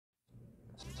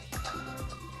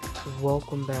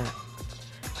Welcome back.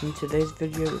 In today's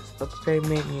video, it's Upgrade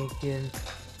Mania again,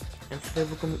 and today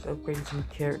we're going to be upgrading some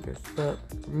characters, but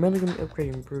I'm really going to be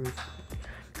upgrading Bruce.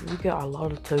 We got a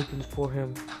lot of tokens for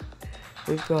him.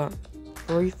 We've got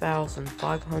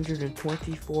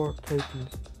 3,524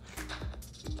 tokens,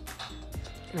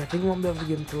 and I think we won't be able to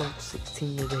get him to level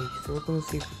 16 today, so we're going to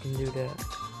see if we can do that.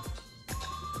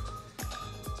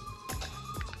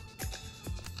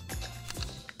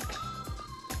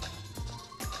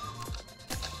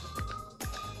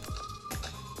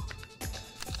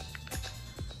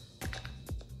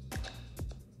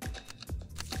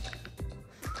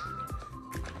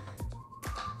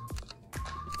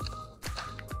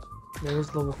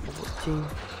 There's level 14.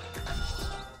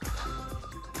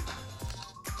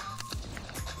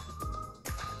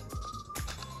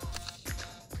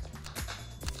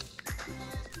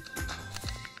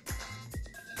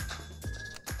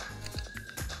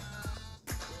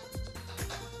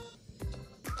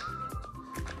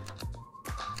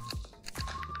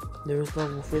 There's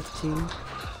level 15.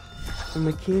 And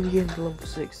we can get to level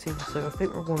 16, so I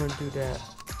think we're going to do that.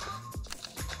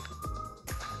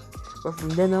 But from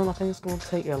then on, I think it's going to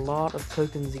take a lot of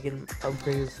tokens to get him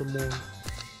upgraded some more.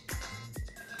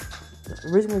 The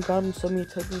reason we got him so many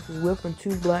tokens is we opened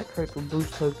 2 black crates with Bruce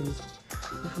tokens.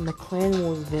 And from the Clan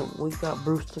Wars event, we got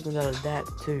Bruce tokens out of that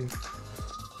too.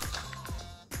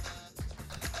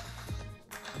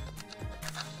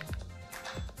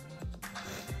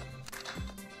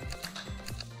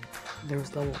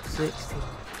 There's level 16.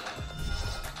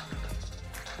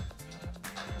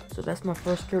 So that's my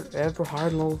first character ever higher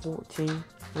than level 14,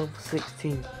 level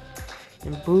 16.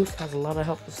 And Bruce has a lot of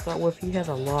health to start with. He has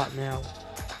a lot now.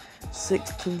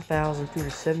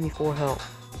 16,274 health.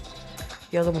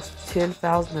 He has almost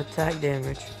 10,000 attack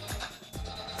damage.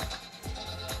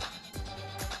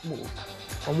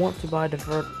 I want to buy the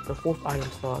 4th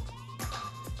item slot.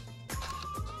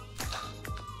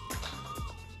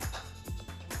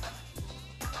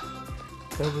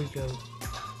 There we go.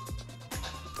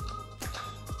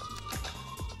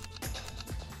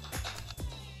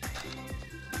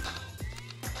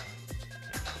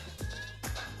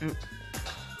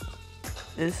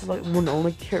 This is like one of the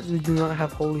only characters we do not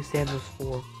have holy sandals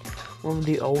for. One of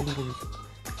the old ones.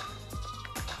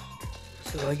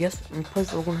 So I guess in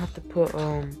place we're gonna have to put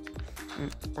we're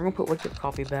gonna put Wake Up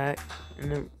Coffee back,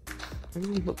 and then we're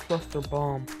gonna put Cluster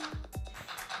Bomb.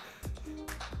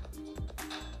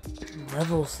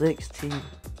 Level 16.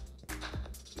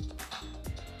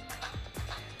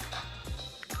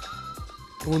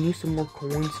 We'll need some more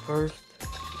coins first.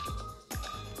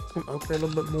 We'll upgrade a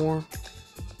little bit more.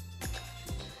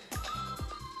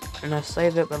 And I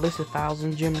saved up at least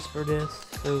 1,000 gems for this,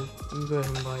 so you can go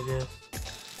ahead and buy this.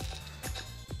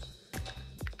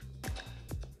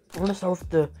 I'm gonna start with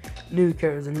the new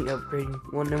characters I need upgrading.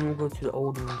 Well, then we'll go to the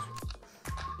old ones.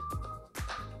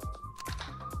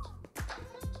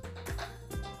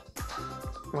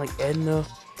 Like Edna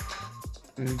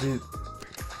and Duke.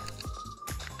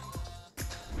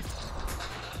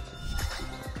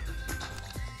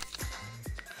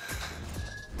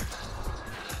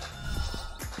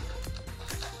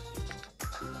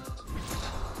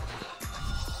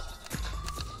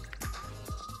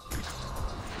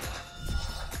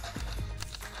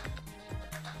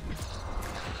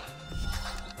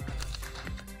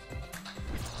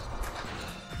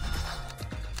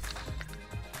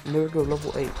 And there we go,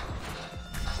 level 8.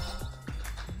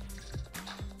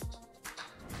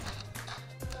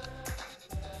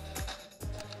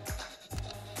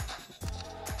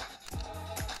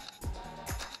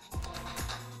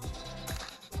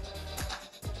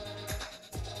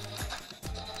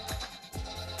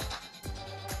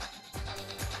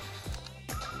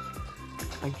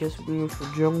 I guess we're going for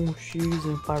jungle shoes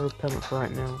and fire repellent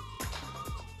right now.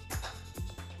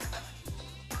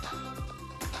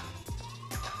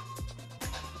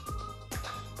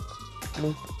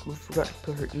 We forgot to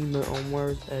put her email on.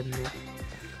 Where's Edna?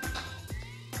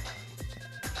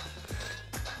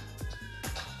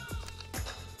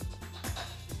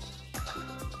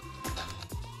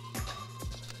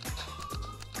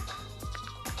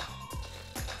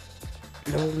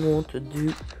 Now we want to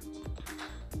Duke.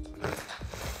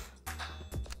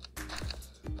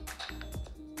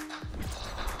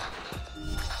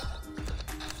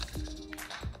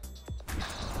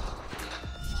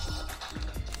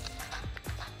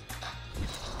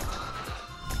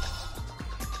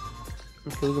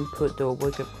 Okay, we can put the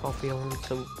Wake Up Coffee on,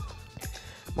 so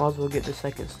might as well get the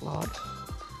 2nd slot.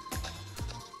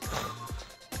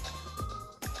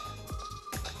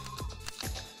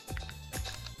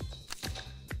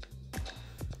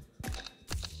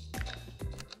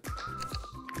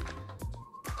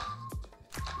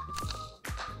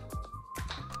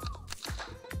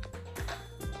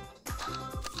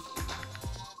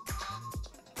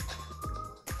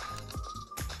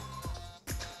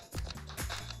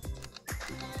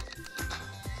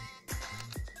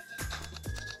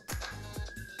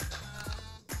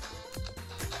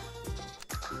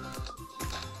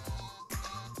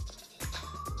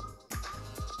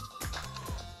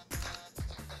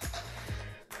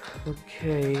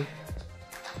 Okay.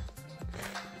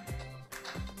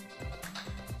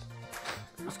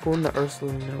 Let's go into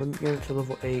Ursula now. We're getting to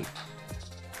level 8.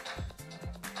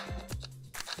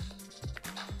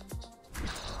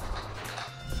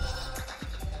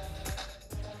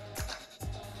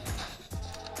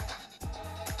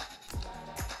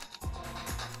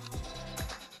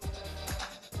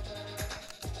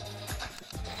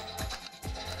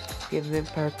 Get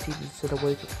vampire tea instead of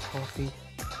wake up coffee.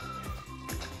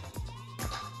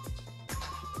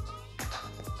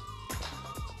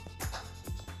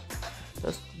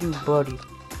 Let's do Buddy.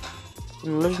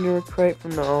 In the legendary crate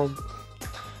from the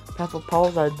Path of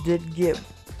Pause, I did get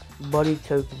Buddy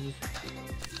tokens.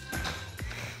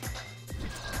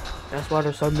 That's why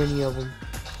there's so many of them.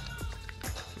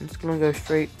 I'm just gonna go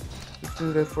straight. I'm just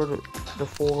gonna go for the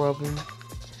 4 of them.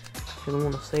 Cause I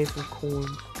want to save some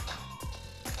coins.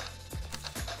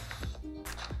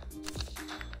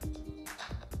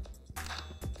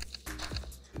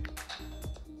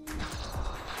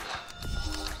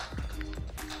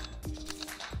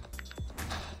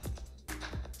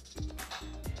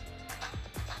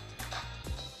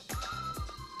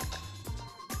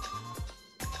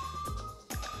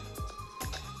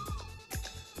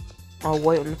 I'll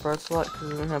wait on the first slot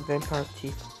because I don't have vampire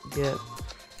teeth yet.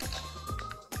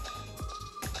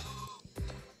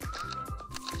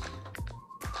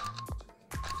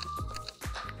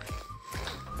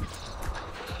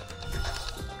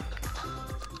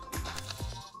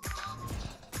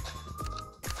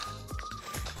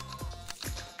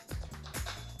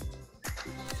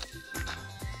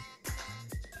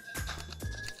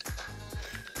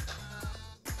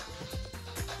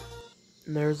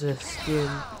 And there's a skin.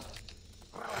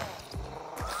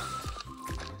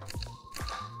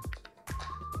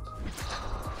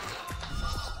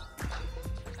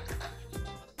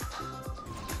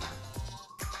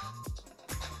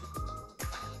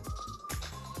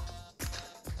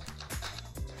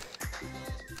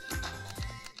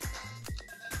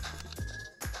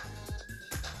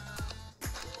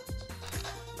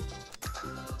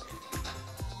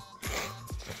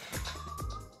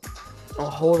 I'll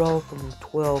hold off on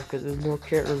 12 because there's more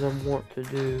characters I want to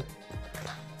do.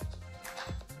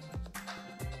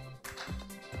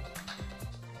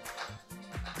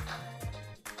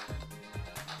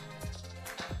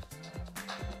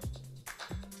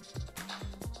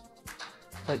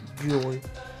 Like Joy.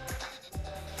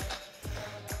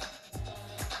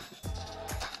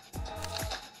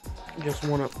 Just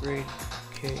one upgrade.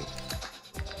 Okay.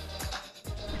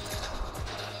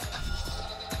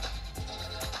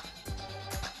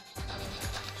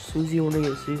 Susie, I want to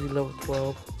get Susie level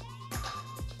 12.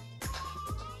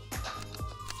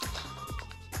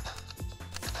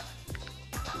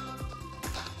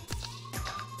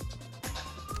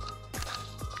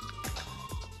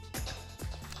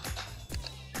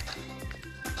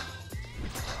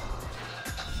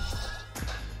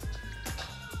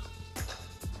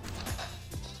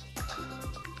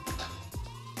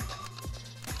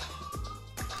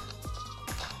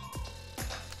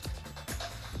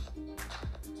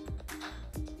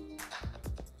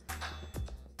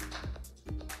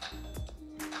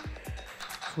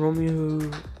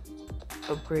 Romeo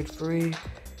upgrade free?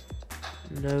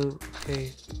 No,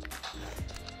 okay.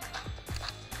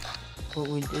 But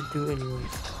we did do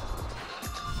anyways.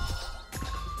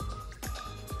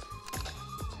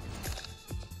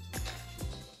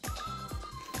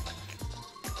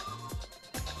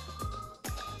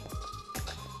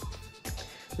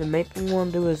 The main thing I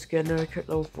want to do is get another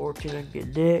character level 14 and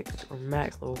get Nyx or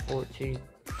Max level 14.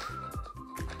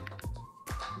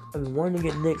 I've been wanting to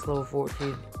get Nyx level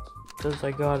 14 since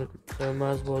I got it, so I might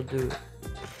as well do it.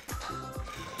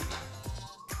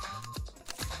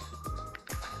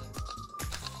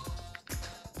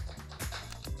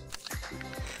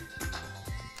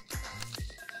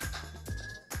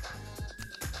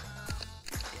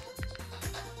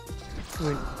 I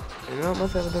don't know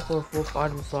if I have enough for a full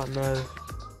item slot. No,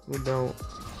 we don't.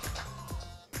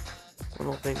 I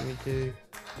don't think we do.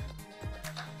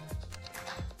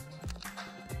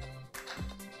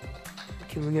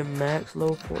 Can we get Max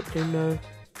level 14 though?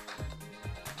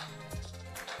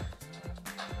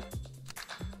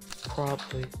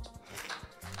 Probably.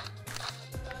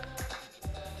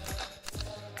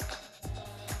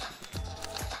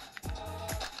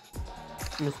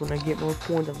 Just when I get more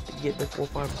points, I have to get the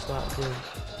 4-5 slot then.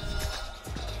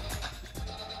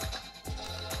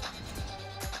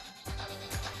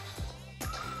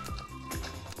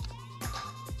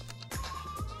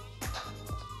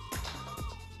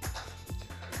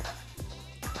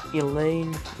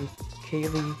 Elaine and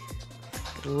Kaylee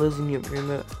and Lizzie get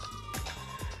remote.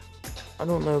 I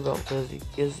don't know about Lizzie.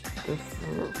 Is the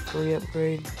free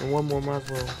upgrade? And one more might as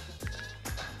well.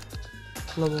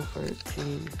 Level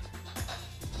 13.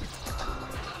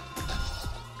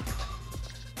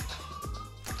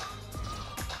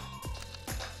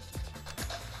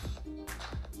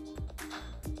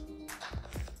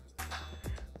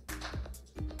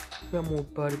 Got more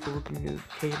body, but we can do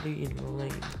Kaylee and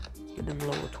Elaine. Get them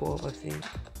level 12, I think.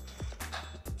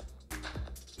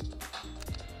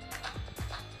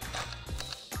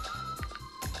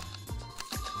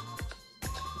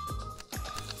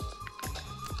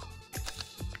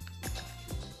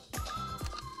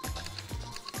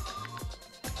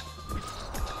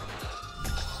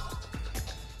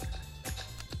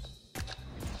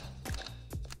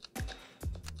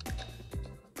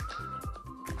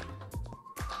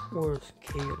 Where's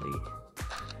Kaylee?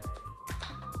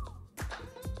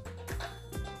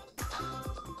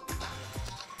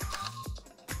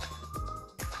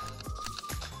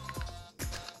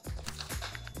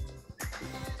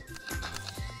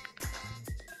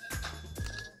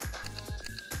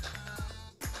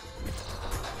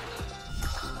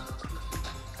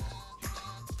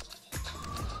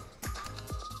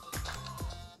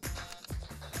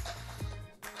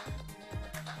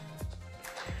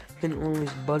 And only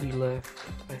his buddy left,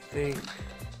 I think.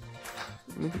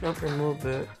 We can upgrade a little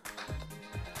bit.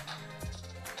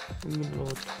 We need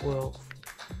level 12.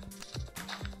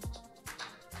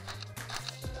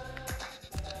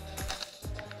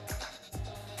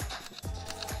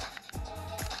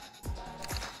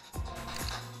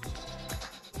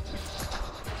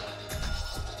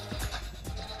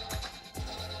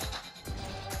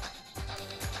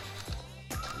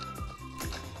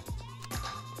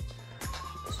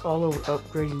 All over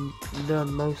upgrading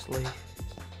done mostly.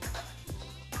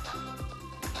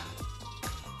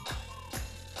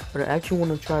 But I actually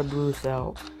want to try Bruce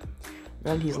out.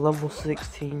 Now that he's level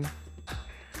 16,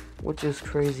 which is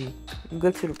crazy. Go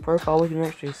to the profile, we can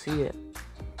actually see it.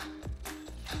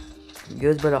 He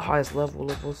goes by the highest level,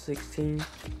 level 16.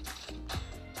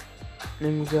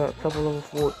 Then we got a couple level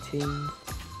 14.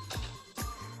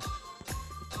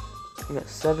 We got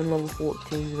 7 level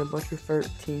 14s and a bunch of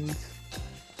 13s.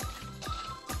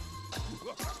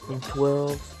 And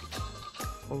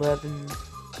 12, 11,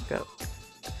 got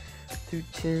 2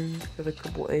 10s, got a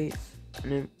couple 8s,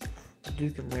 and then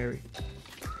Duke and Larry.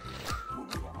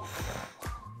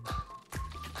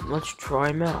 Let's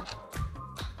try him out.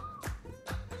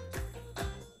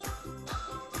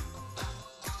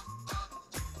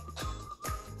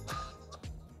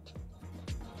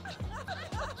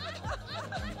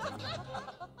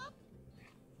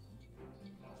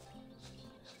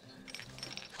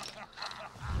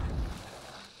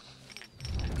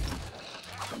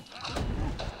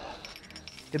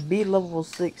 To be level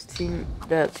 16,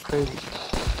 that's crazy.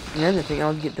 And the other thing,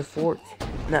 I'll get to 14.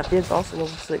 And that fifth also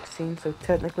level 16, so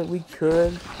technically we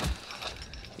could.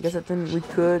 I guess I think we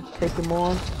could take him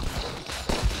on.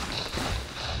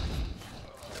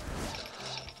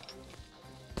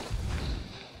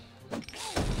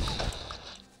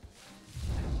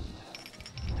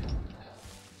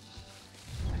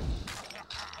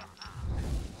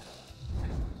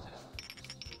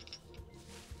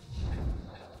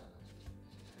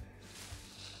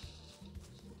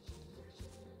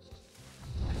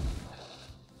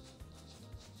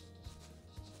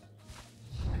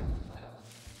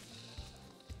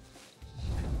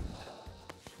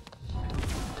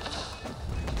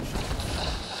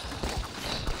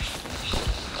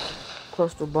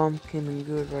 Cluster bomb came in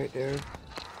good right there.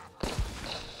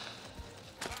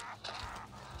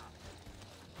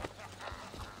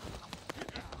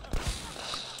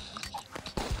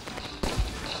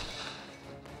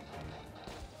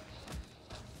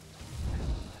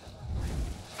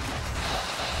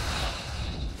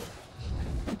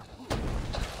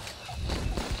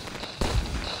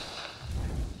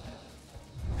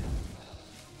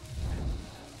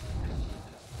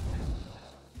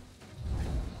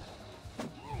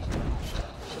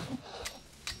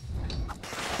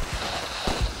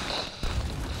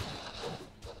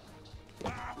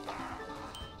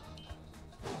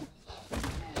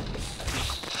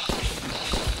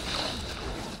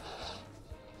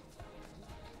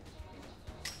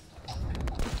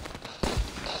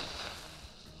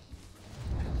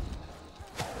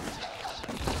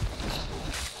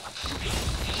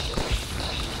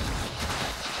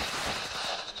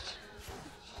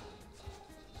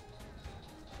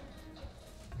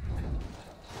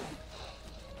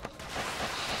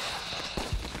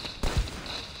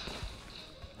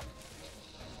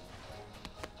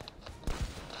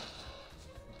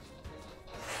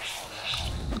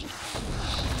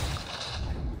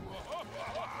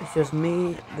 It's just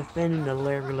me defending the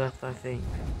Larry left, I think.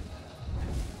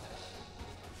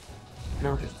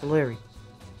 No, it's just the Larry.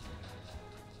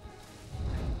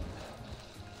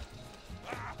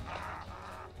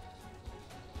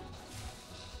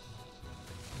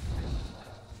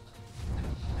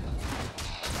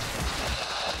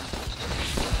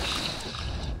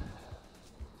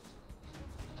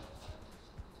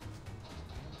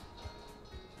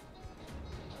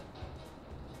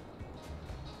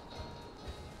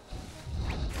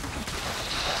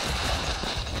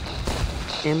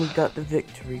 And we got the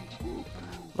victory.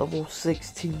 Level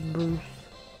 16 boost.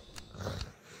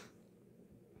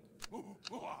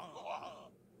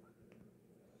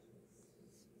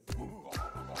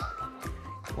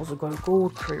 Also got a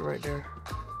gold crate right there.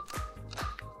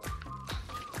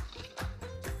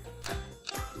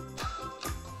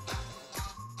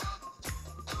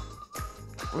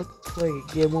 Let's play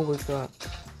again. What was that?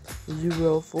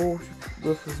 0-4.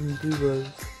 Go for some duos.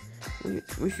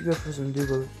 We should go for some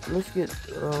duos. Let's get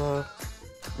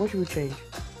what should we change?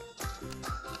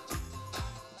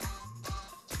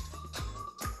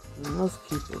 Let's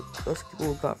keep it. Let's keep what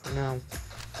we got for now.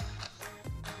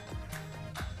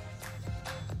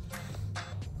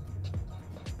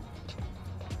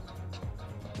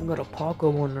 We got a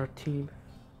Paco on our team.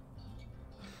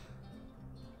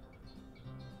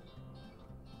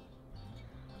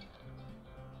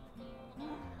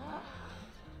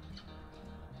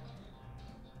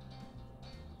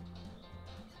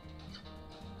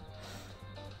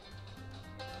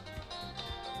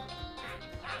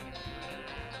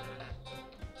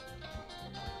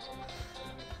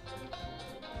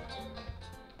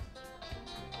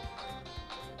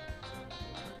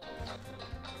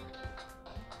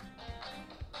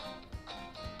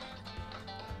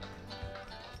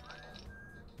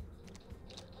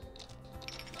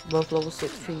 Both level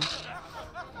 16.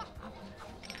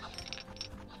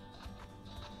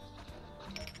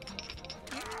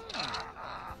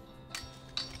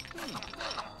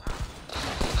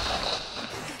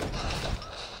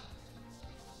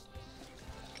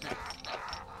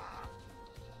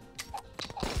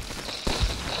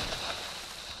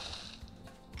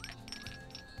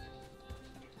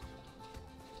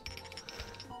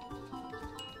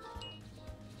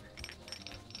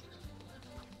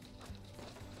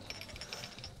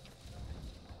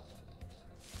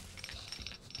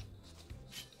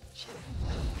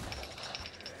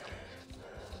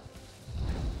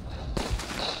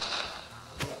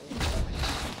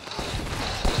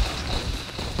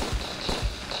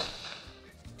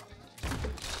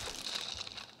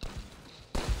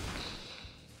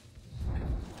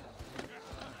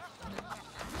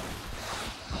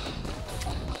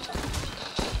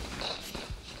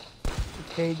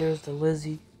 Okay, there's the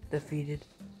Lizzie defeated.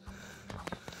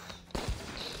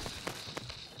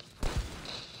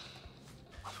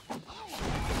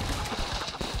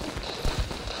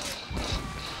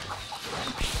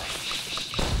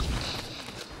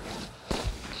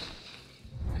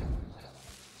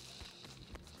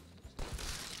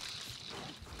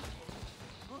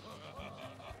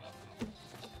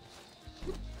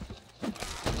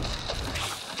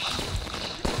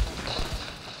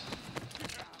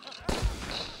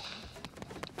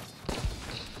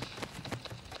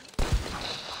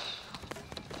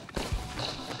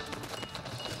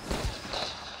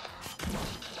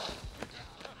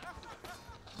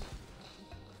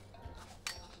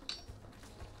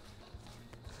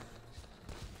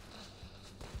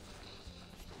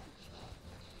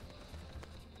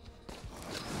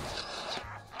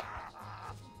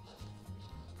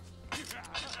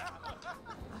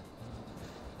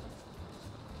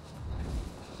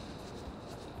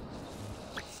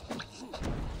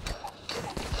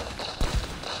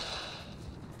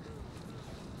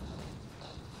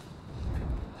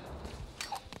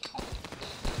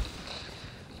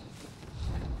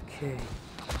 Okay.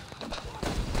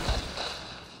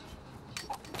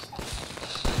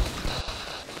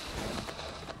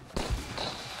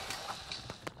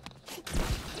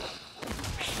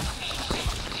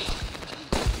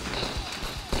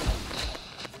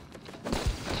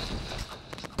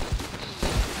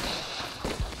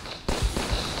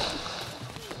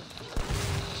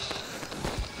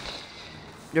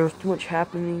 There was too much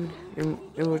happening, and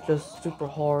it was just super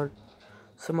hard.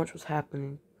 So much was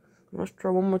happening. Let's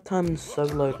try one more time in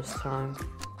solo this time.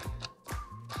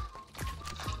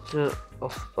 To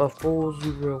a full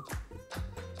 0.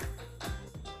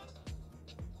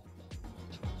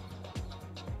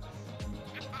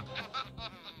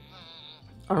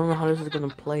 I don't know how this is gonna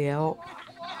play out.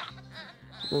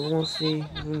 We're gonna see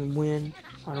if we can win.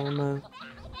 I don't know.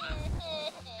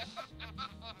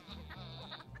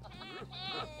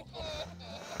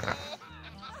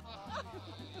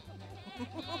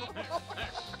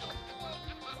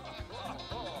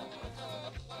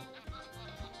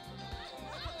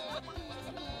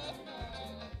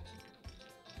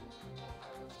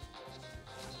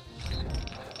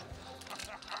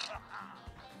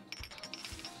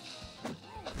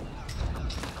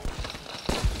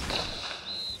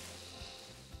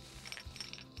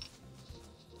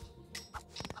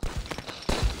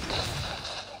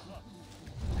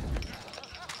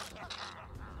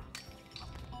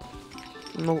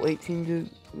 No 18, dude.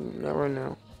 Not right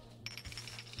now.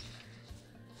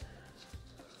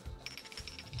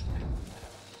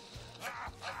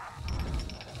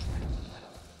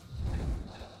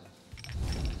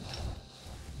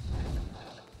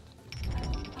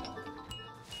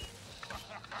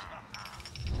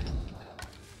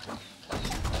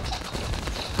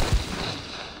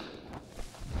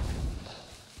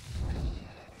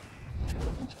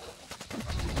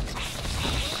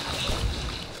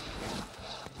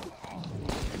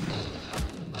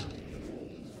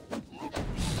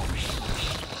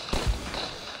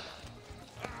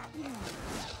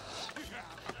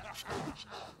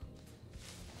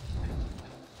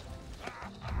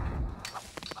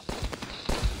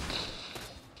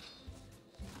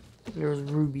 There's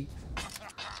Ruby.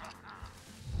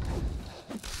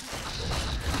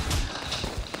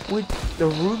 The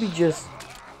Ruby just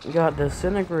got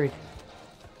disintegrated.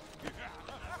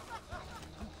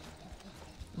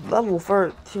 Level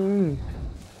 13.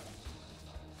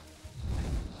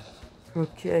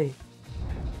 Okay.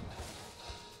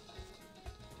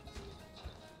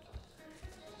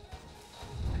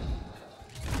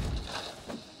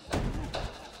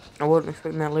 I wasn't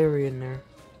expecting that Larry in there.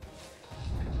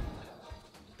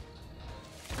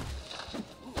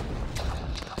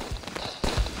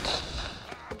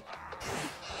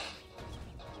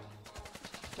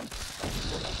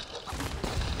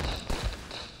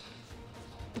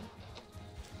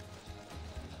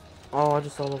 Oh, I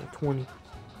just saw level 20.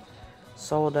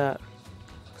 Saw that.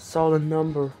 Saw the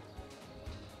number.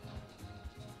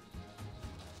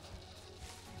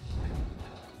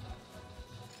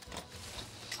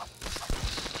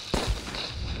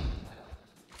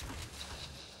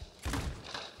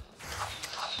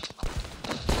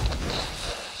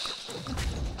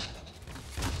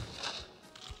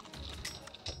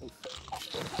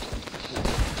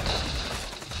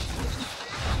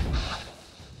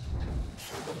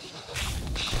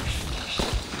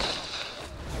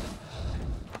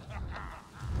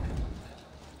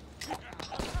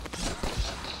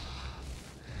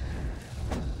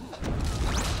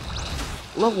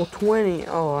 Level 20.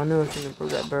 Oh, I knew I shouldn't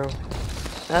improve that barrel.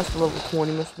 That's level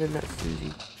 20. Must have been that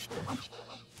Susie.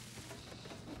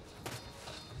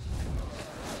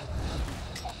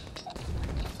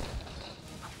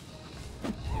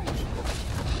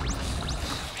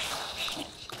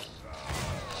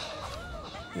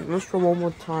 Let's try one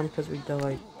more time because we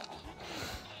died.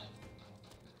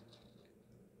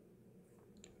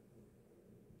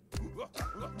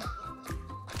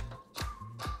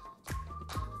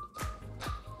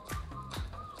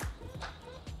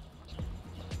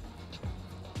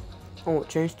 Oh, it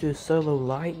changed to a solo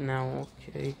light now.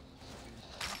 Okay.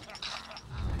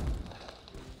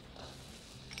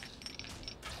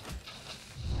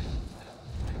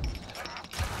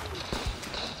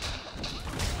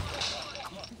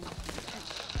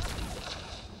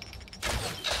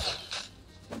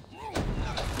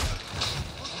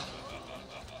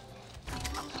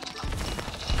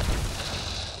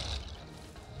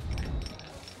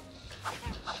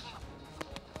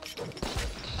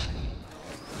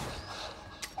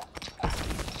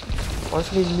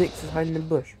 Watch me, Nix is hiding in the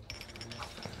bush.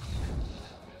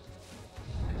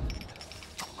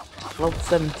 Level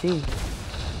 17.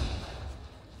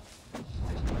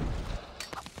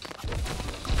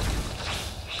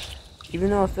 Even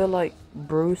though I feel like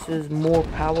Bruce is more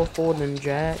powerful than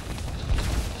Jack,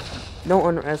 don't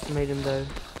underestimate him though.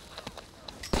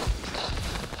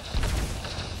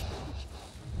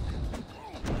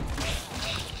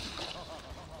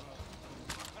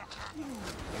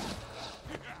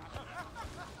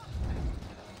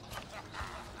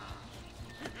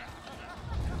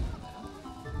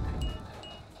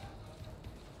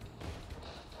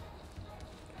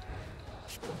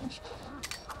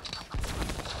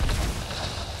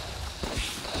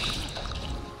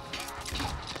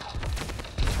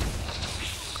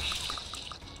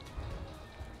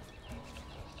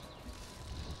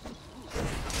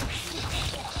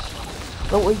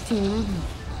 Level 18 Ruby.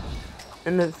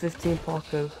 And then 15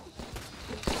 Paco.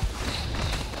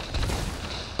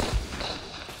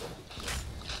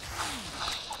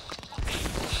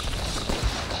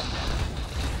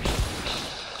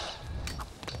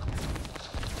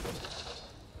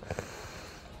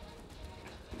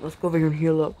 Let's go over here and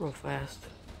heal up real fast.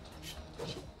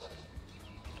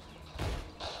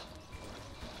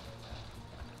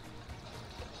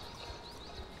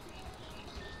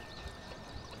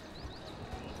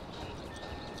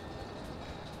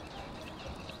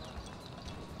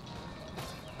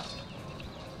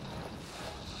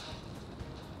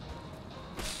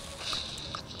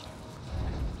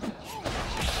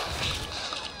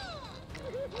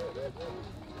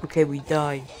 Okay, we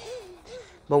died.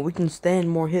 But we can stand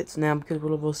more hits now because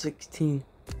we're level 16.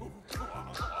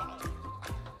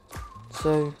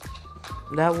 So,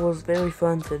 that was very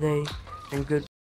fun today, and good.